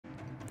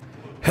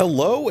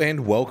Hello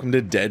and welcome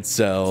to Dead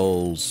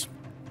Cells.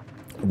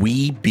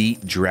 We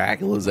beat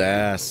Dracula's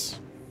ass.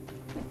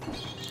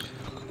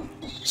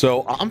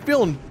 So I'm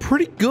feeling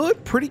pretty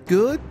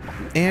good.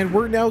 And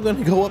we're now going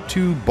to go up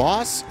to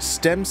Boss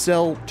Stem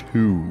Cell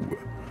 2.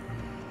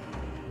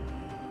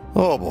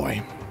 Oh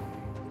boy.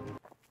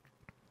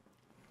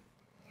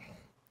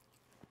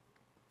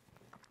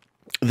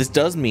 This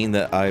does mean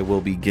that I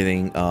will be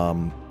getting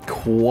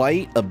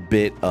quite a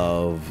bit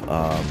of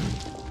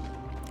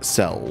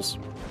cells.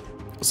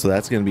 So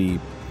that's going to be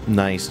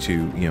nice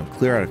to,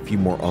 clear out a few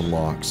more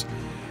unlocks.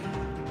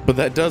 But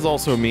that does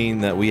also mean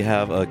that we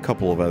have a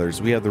couple of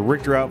others. We have the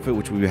Richter outfit,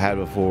 which we've had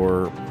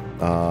before.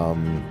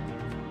 None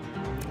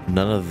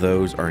of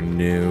those are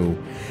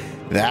new.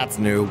 That's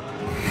new.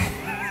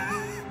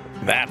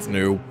 That's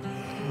new.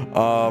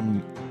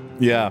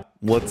 Yeah,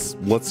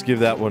 let's give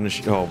that one a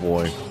oh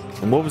boy.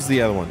 And what was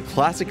the other one?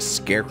 Classic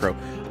Scarecrow.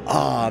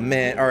 Ah,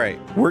 man. All right.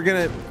 We're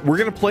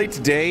gonna play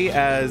today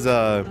as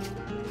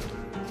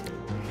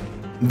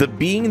the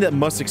being that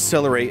must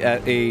accelerate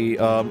at a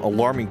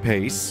alarming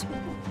pace,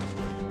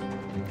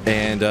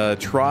 and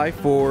try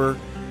for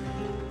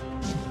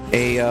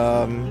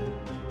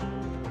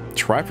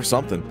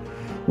something.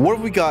 What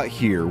have we got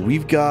here?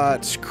 We've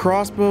got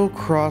crossbow,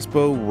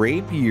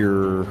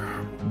 rapier,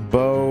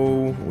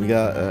 bow. We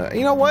got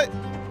you know what?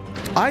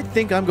 I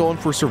think I'm going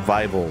for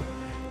survival,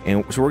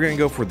 and so we're gonna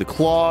go for the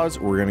claws.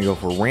 We're gonna go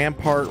for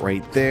rampart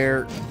right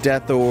there,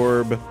 death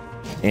orb,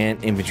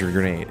 and infantry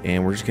grenade,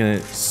 and we're just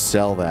gonna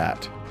sell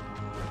that.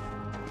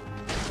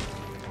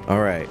 All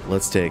right,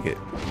 let's take it.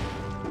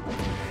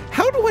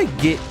 How do I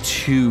get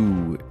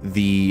to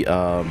the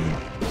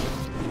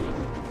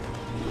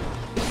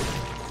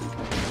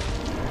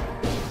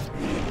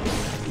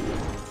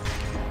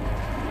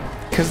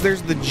because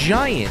there's the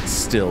giant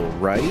still,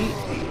 right?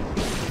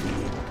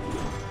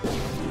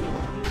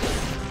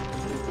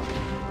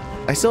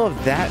 I still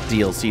have that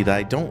DLC that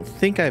I don't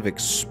think I've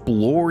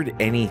explored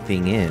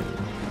anything in.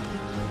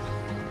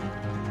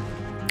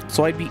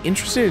 So I'd be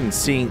interested in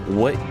seeing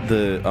what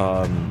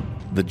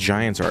the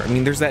giants are. I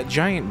mean, there's that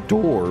giant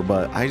door,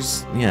 but I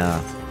just, yeah.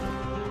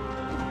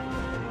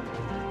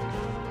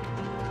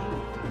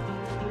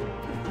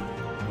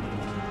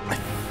 I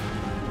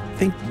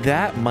think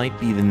that might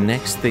be the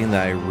next thing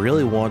that I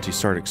really want to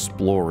start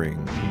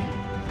exploring,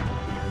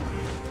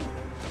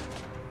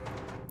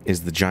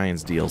 is the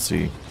Giants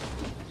DLC.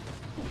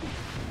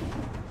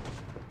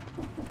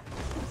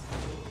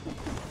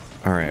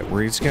 Alright,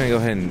 we're just gonna go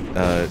ahead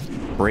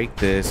and break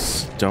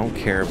this. Don't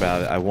care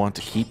about it. I want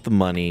to keep the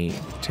money.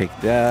 Take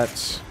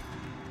that.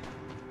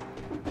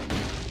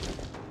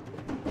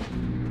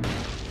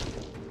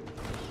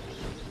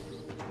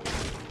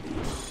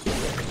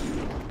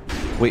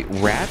 Wait,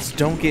 rats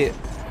don't get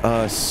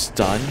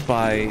stunned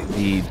by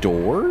the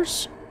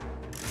doors?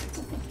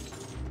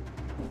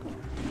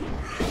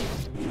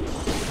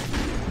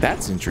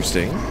 That's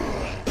interesting.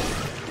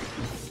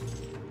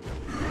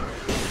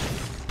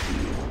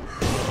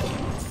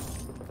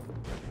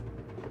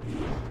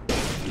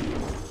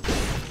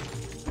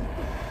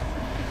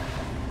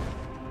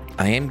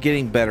 I am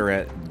getting better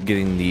at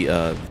getting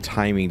the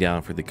timing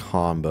down for the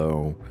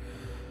combo.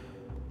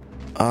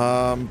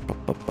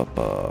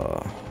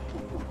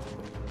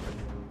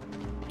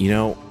 You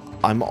know,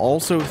 I'm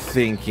also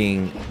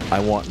thinking I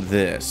want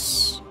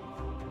this.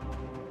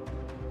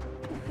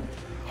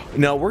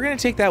 No, we're gonna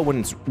take that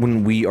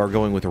when we are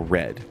going with a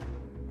red.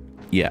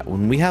 Yeah,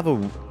 when we have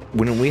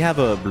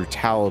a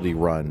brutality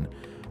run,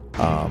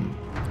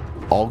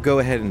 I'll go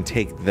ahead and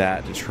take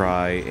that to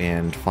try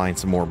and find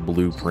some more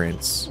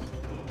blueprints.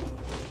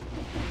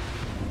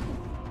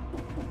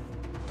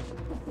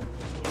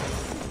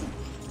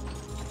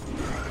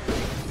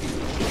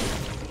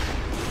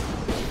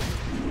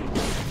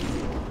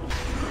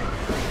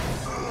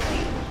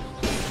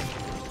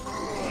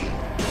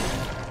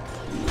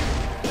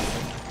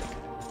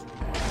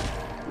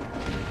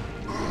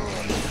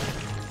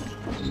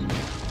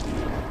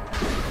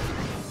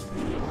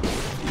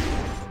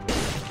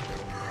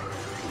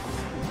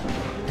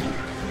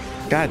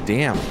 God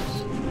damn.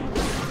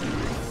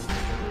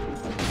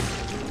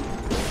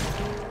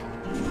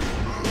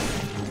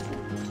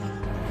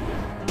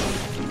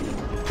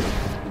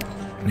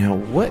 Now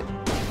what?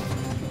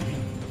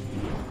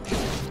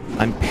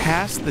 I'm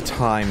past the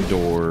time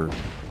door,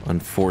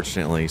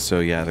 unfortunately. So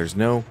yeah, there's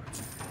no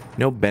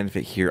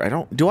benefit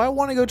here. Do I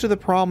want to go to the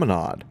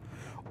promenade?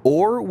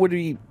 Or would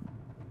we...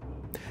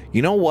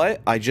 You know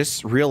what? I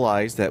just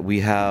realized that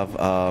we have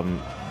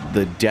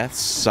the Death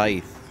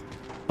Scythe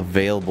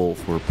available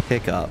for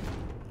pickup.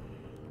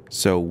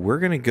 So we're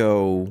gonna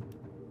go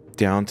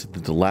down to the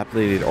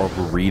dilapidated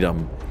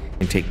arboretum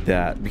and take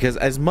that, because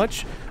as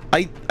much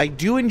I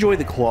do enjoy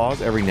the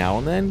claws every now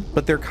and then,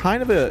 but they're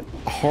kind of a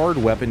hard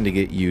weapon to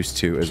get used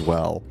to as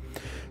well.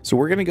 So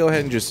we're gonna go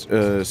ahead and just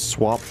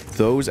swap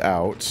those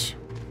out.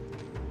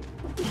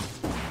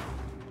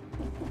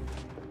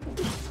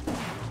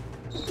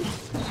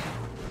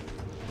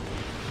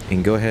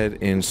 And go ahead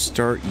and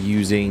start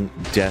using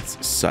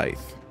Death's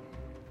Scythe.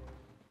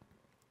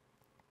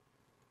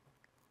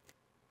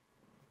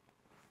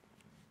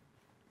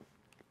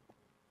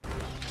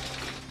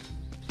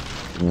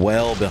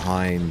 well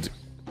behind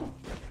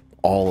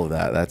all of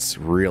that. That's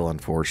real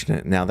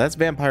unfortunate. Now, that's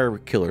Vampire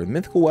Killer. The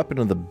mythical weapon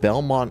of the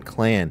Belmont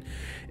clan.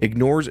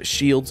 Ignores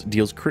shields,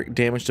 deals crit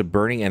damage to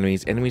burning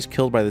enemies. Enemies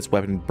killed by this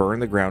weapon burn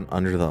the ground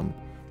under them.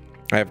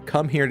 I have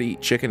come here to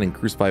eat chicken and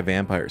crucify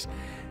vampires,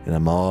 and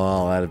I'm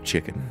all out of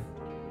chicken.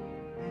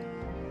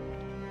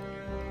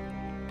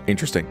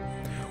 Interesting.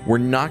 We're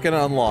not going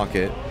to unlock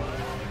it,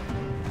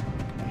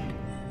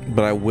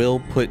 but I will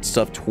put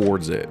stuff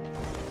towards it.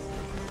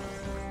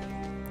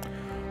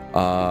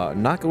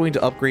 Not going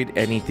to upgrade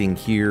anything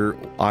here.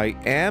 I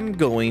am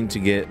going to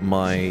get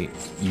my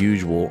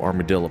usual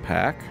armadillo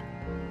pack.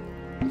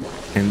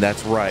 And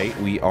that's right,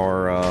 we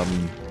are,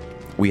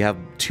 we have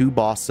 2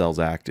 boss cells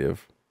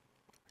active.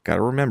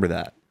 Gotta remember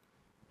that.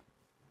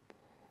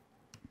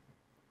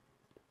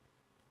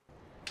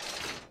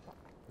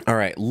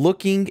 Alright,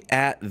 looking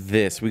at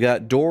this, we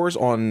got doors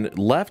on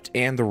left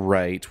and the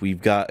right.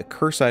 We've got a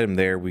curse item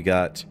there. We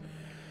got,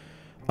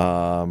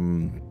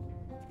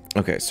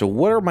 okay, so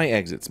what are my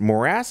exits?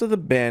 Morass of the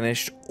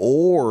Banished,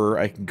 or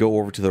I can go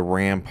over to the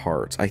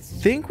ramparts. I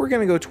think we're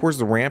gonna go towards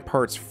the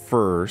ramparts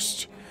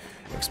first.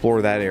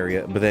 Explore that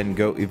area, but then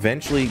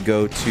eventually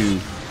go to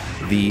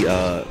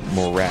the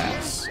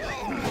morass.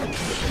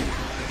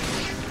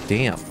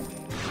 Damn.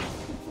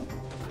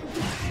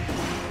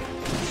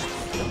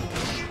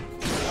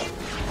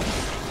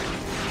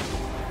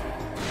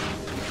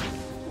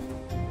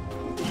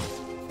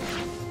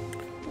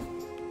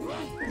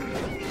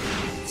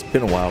 It's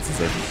been a while since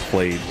I've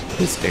played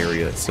this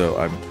area, so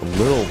I'm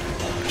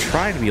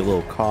trying to be a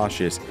little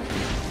cautious.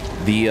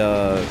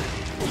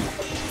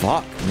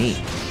 Fuck me.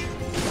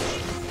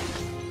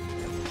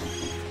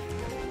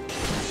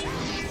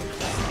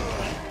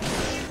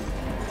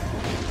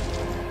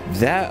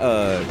 That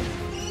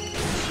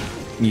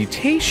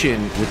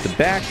mutation with the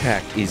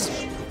backpack is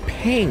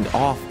paying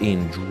off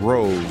in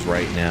droves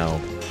right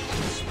now.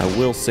 I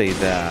will say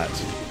that.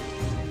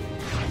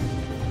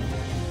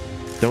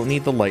 Don't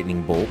need the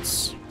lightning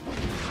bolts.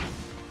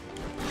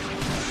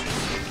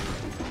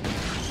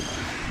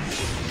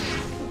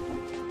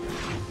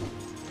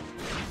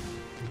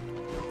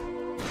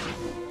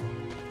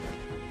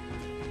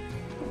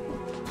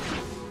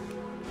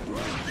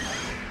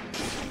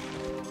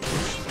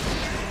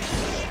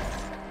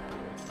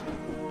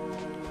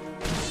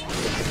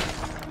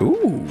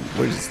 Ooh,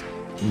 what is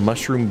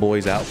Mushroom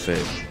Boy's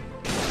outfit?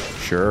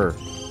 Sure.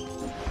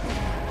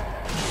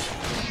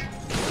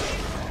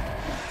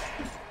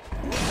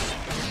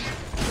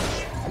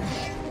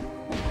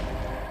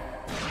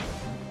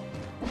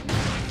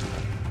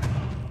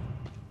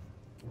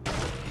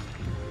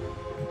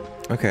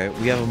 Okay,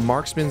 we have a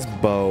marksman's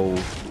bow,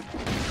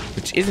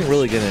 which isn't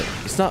really gonna...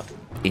 It's not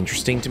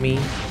interesting to me,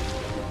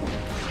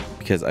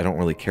 because I don't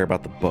really care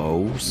about the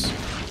bows.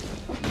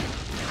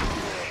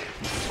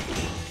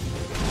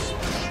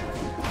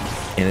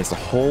 And it's a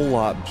whole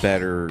lot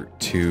better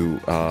to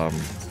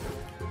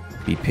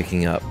be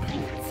picking up,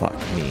 fuck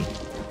me,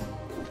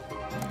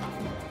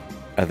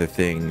 other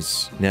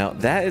things. Now,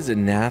 that is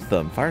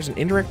Anathema. Fires an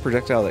indirect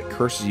projectile that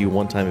curses you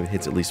one time if it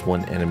hits at least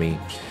one enemy.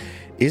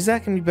 Is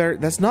that going to be better?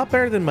 That's not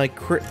better than my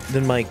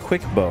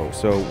quick bow.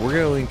 So we're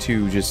going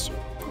to just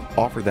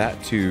offer that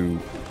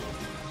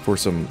for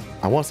some,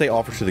 I want to say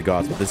offer to the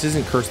gods, but this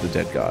isn't Curse of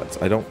the Dead Gods.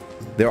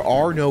 There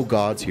are no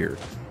gods here.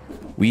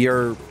 We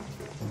are...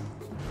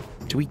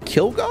 Do we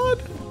kill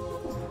God?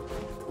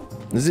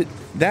 Is it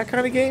that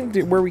kind of game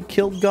where we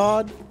killed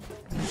God?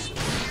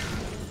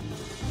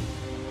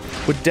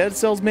 Would Dead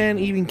Cells Man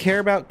even care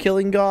about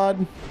killing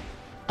God?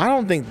 I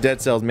don't think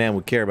Dead Cells Man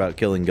would care about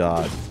killing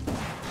God.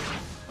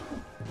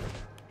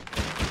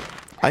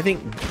 I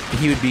think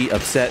he would be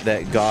upset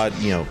that God,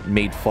 you know,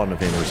 made fun of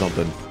him or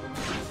something.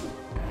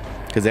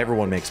 Because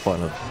everyone makes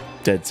fun of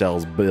Dead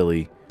Cells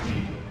Billy.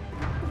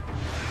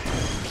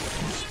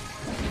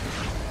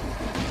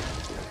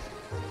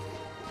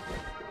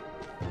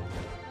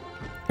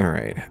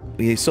 Alright,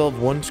 we still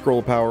have 1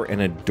 scroll power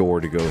and a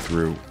door to go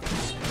through.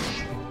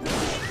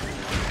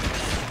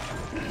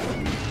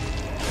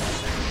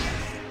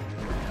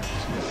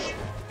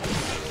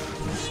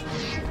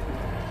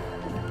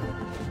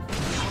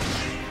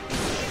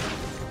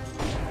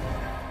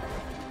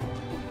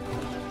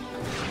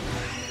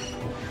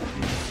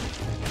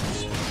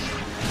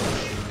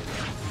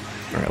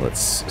 Alright,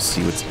 let's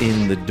see what's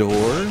in the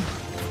door.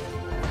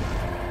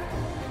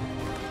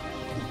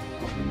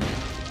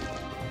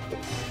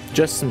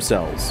 Just some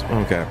cells.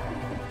 Okay.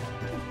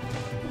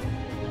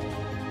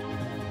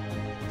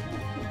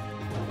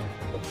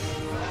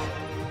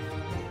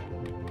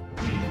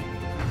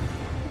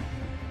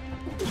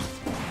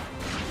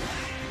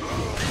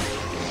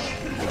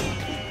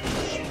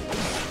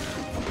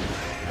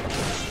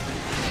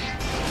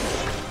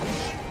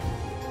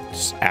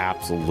 Just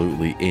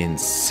absolutely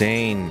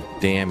insane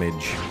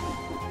damage.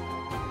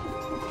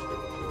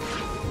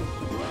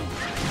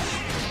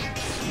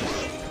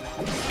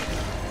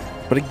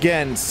 But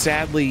again,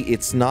 sadly,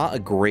 it's not a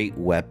great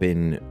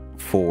weapon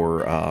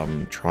for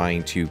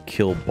trying to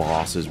kill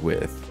bosses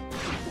with.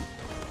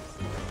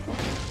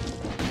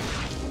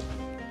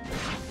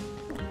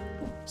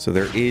 So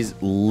there is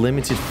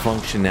limited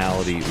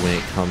functionality when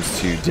it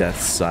comes to Death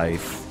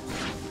Scythe.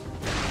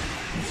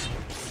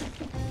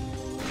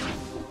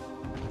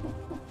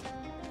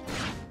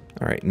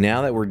 All right,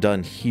 now that we're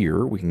done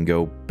here, we can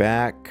go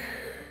back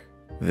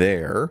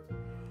there.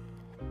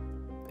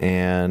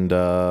 And, do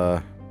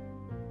I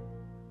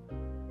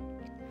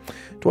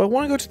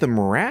want to go to the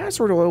morass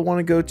or do I want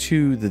to go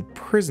to the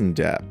prison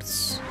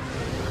depths?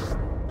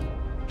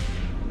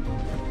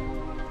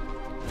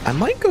 I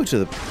might go to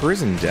the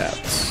prison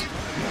depths.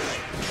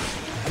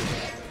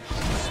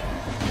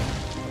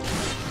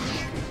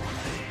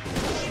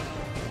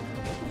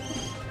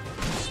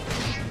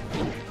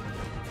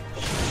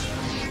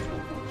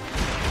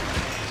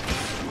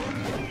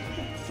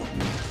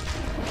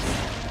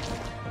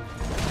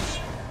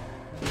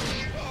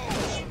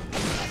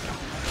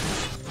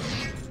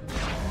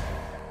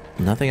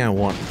 Nothing I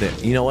want there.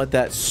 You know what?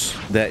 That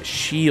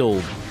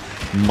shield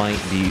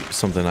might be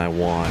something I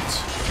want.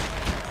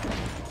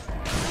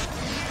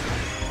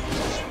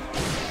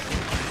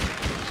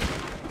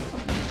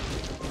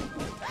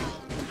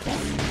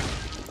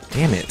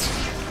 Damn it.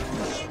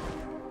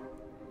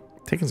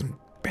 Taking some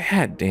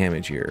bad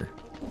damage here.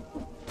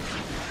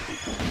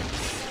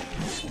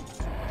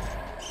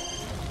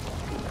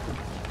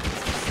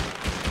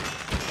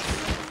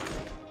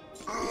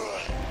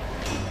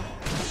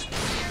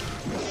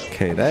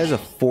 Okay, that is a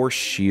force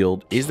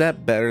shield. Is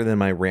that better than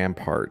my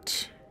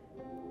rampart?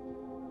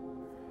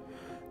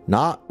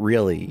 Not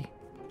really.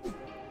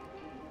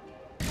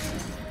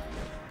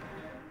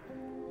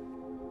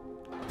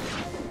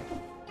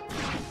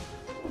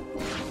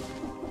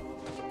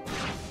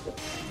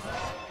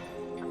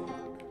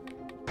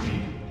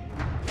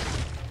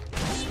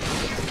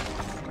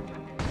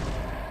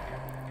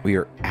 We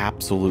are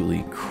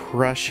absolutely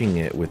crushing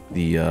it with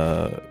the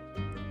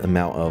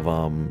amount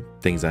of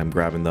things I'm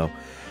grabbing, though.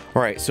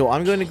 All right, so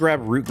I'm going to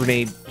grab Root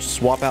Grenade,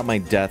 swap out my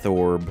Death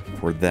Orb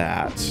for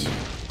that.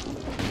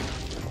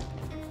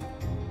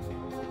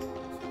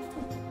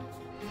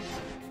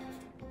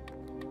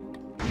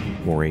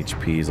 More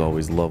HP is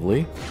always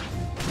lovely.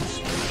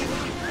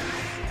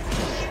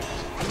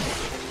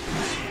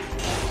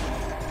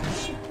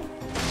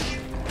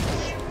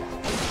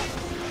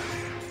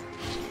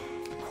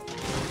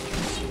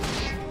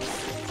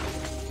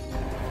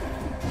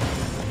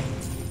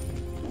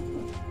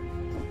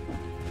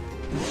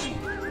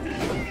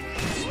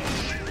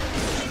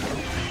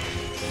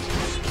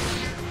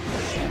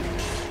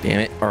 Damn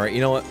it. Alright,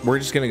 you know what? We're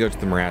just going to go to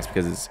the morass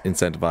because it's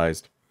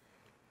incentivized.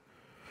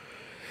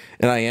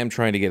 And I am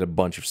trying to get a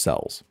bunch of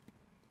cells.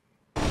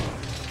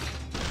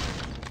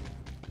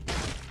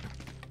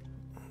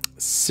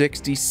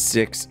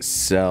 66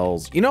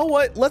 cells. You know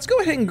what? Let's go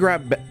ahead and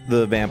grab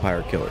the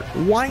vampire killer.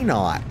 Why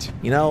not?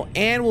 You know,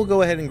 and we'll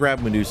go ahead and grab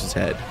Medusa's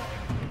head.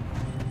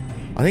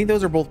 I think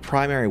those are both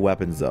primary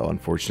weapons, though,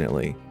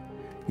 unfortunately.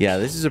 Yeah,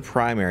 this is a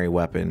primary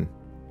weapon.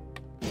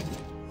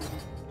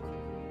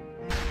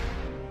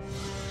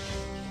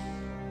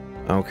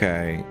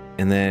 Okay,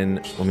 and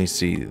then let me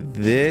see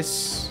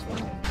this.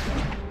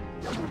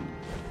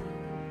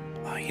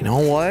 You know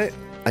what?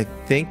 I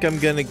think I'm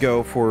gonna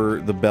go for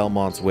the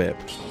Belmont's whip,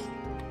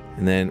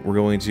 and then we're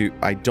going to.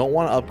 I don't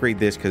want to upgrade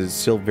this because it's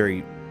still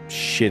very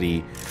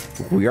shitty.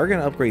 We are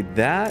gonna upgrade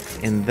that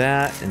and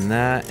that and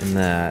that and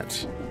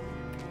that.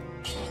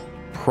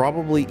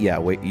 Probably, yeah.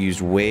 Wait,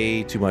 used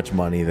way too much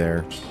money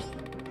there.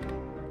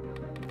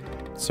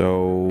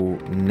 So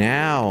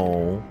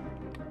now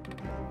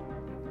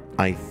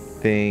I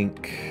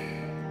think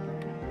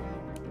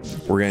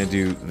we're gonna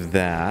do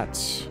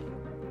that.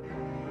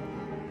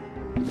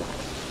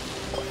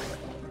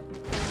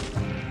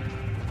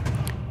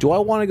 Do I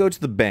want to go to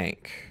the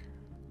bank?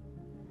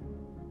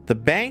 The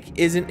bank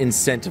isn't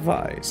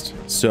incentivized,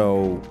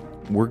 so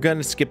we're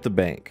gonna skip the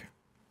bank.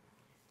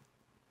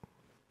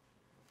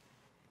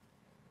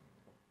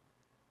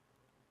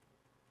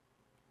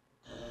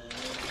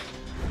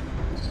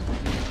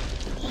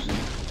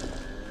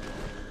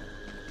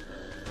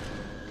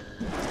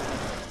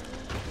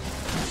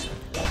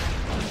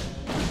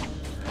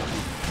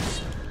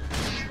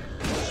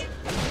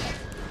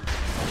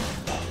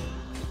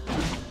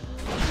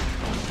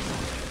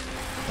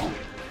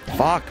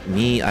 Fuck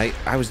me,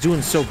 I was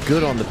doing so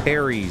good on the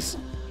parries.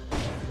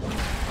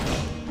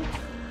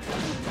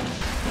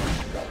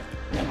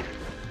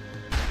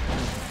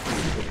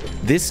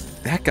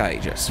 That guy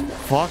just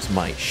fucks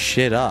my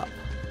shit up.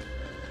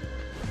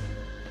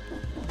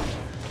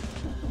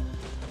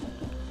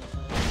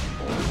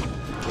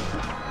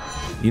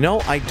 You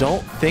know, I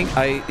don't think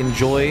I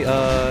enjoy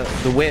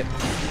the whip.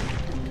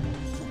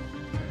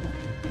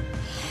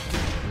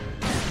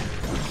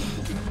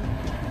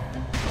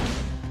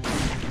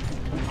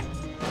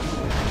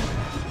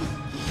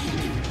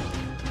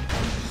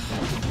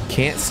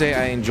 Can't say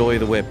I enjoy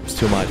the whips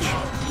too much.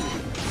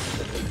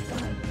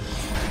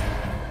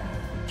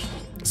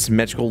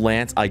 Symmetrical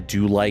lance, I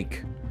do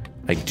like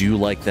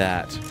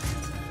that.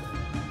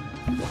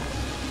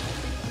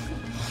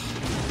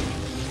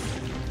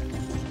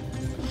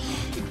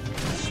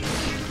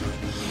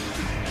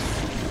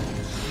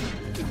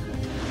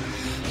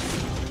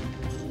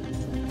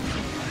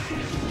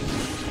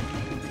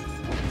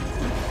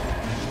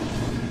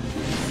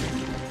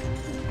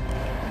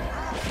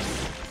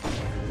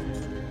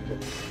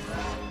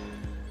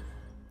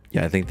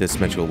 Yeah, I think this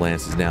symmetrical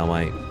lance is now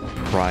my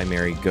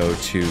primary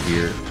go-to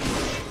here.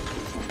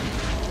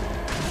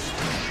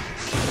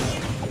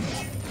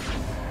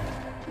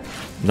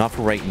 Not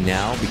for right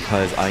now,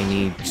 because I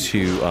need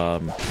to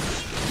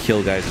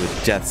kill guys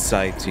with death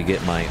sight to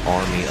get my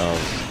army of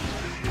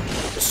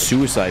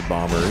suicide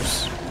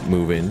bombers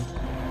moving.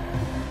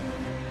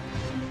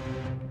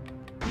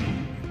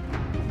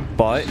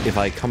 But if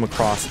I come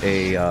across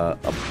a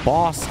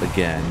boss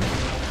again,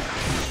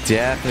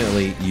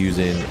 definitely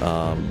using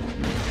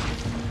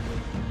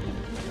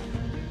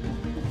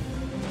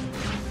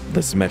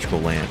the symmetrical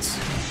lance.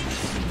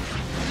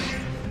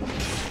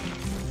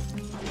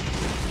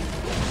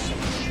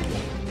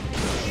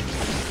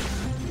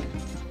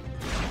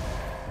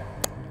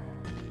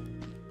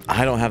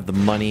 I don't have the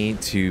money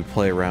to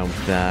play around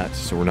with that,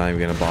 so we're not even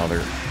going to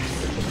bother.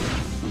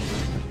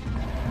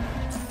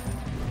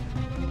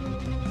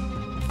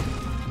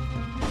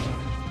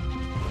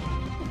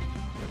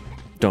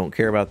 Don't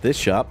care about this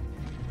shop.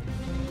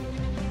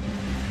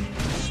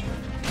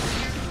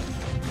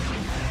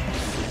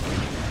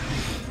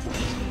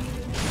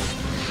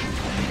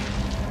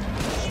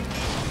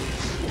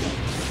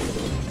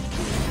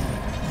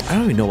 I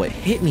don't even know what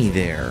hit me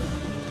there.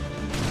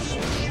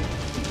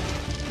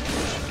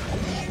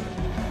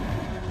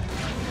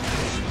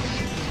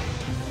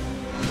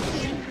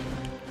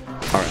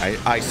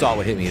 Alright, I saw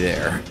what hit me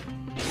there.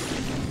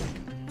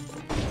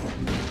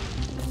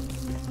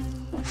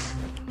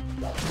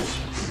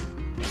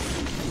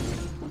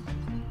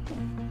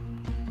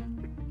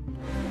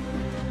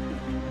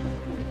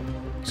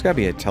 There's gotta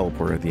be a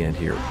teleporter at the end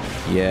here.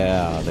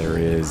 Yeah, there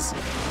is.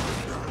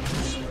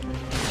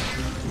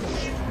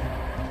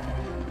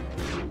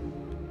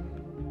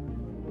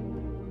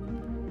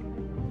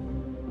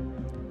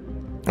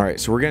 Alright,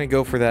 so we're gonna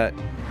go for that,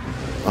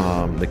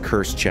 the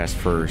cursed chest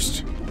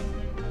first.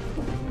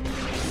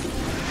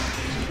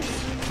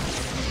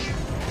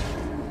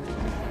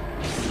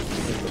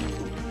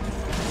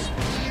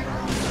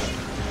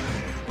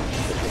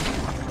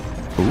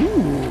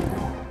 Ooh.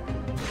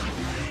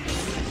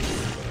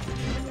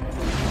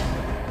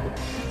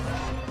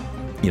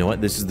 You know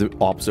what? This is the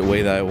opposite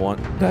way that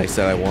I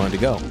said I wanted to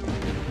go.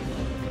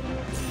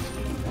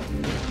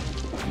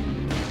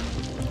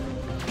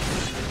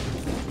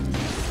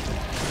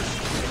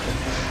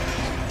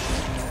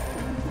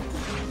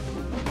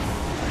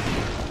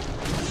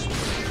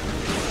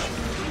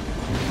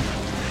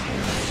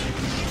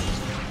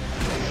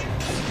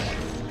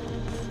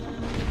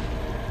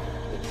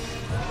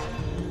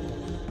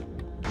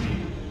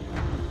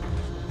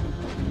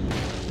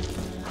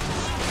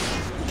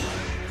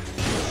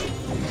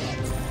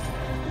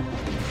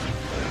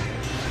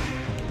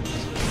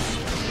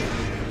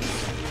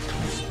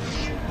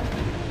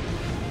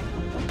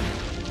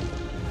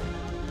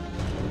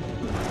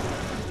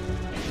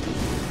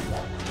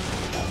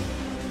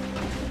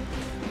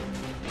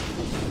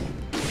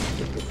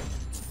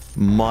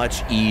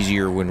 Much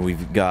easier when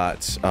we've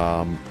got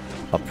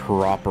a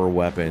proper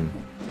weapon.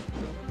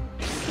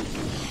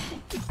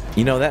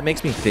 You know, that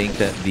makes me think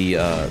that the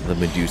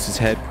Medusa's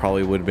head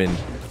probably would have been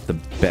the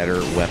better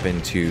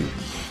weapon to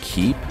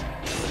keep.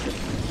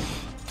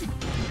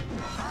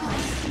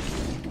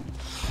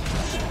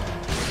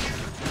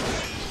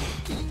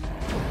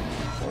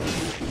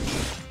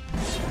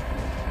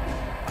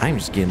 I'm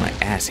just getting my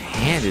ass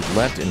handed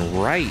left and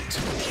right.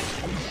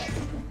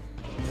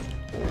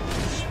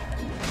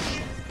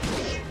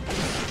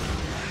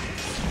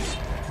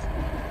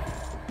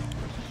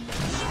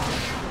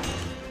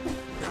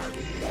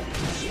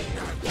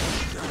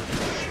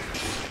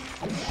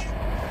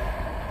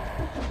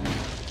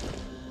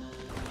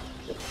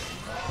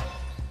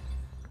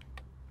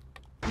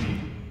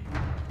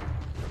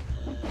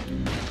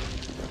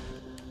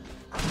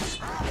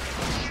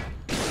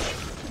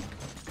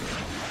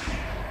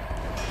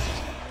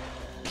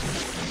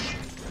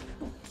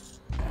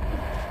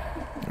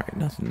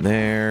 Nothing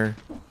there.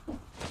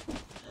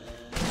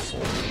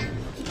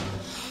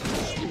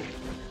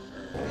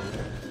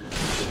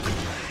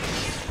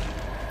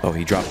 Oh,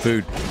 he dropped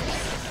food.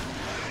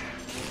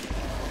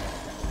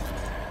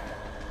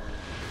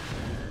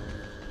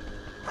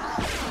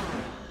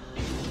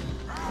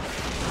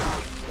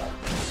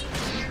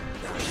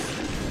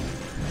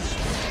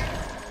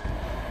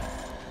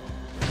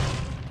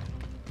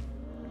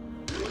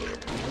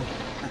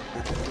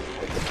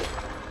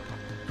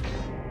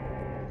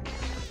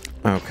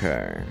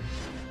 Okay.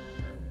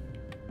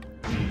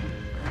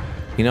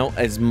 You know,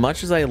 as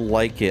much as I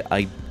like it,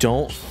 I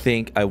don't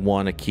think I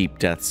want to keep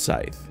Death's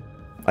Scythe.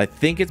 I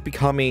think it's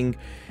becoming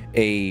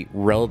a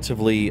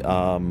relatively,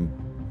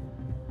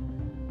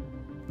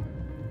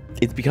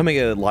 it's becoming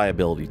a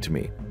liability to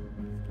me.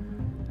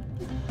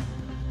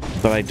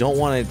 But I don't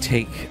want to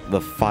take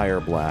the Fire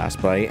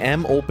Blast, but I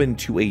am open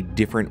to a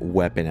different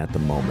weapon at the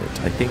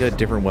moment. I think a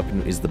different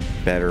weapon is the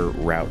better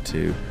route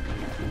to,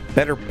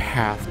 better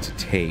path to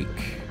take.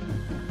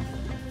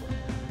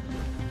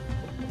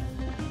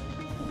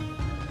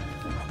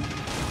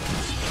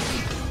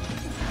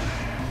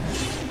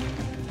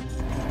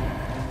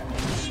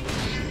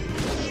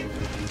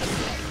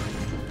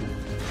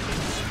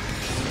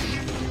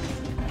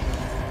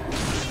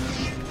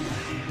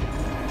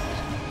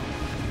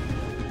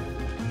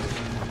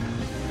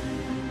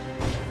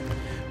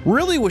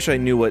 Really wish I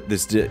knew what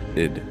this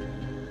did.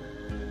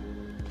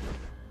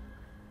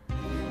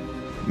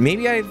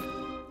 Maybe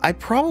I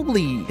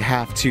probably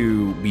have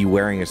to be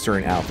wearing a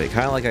certain outfit,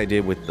 kind of like I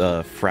did with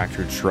the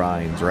Fractured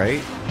Shrines,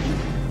 right?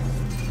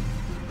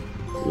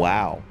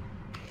 Wow.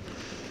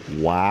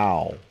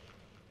 Wow.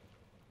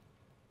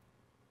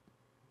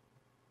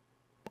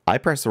 I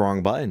pressed the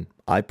wrong button.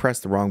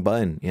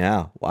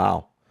 Yeah,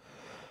 wow.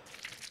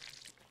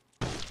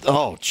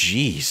 Oh,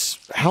 jeez.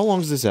 How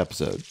long is this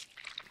episode?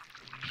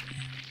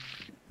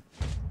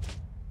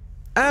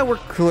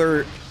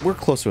 We're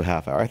close to a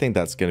half hour. I think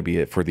that's going to be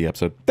it for the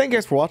episode. Thank you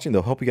guys for watching,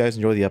 though. Hope you guys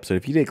enjoyed the episode.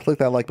 If you did, click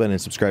that like button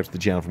and subscribe to the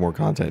channel for more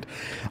content.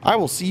 I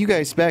will see you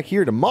guys back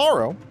here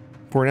tomorrow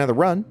for another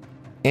run.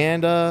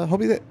 And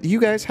hope that you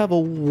guys have a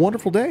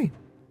wonderful day.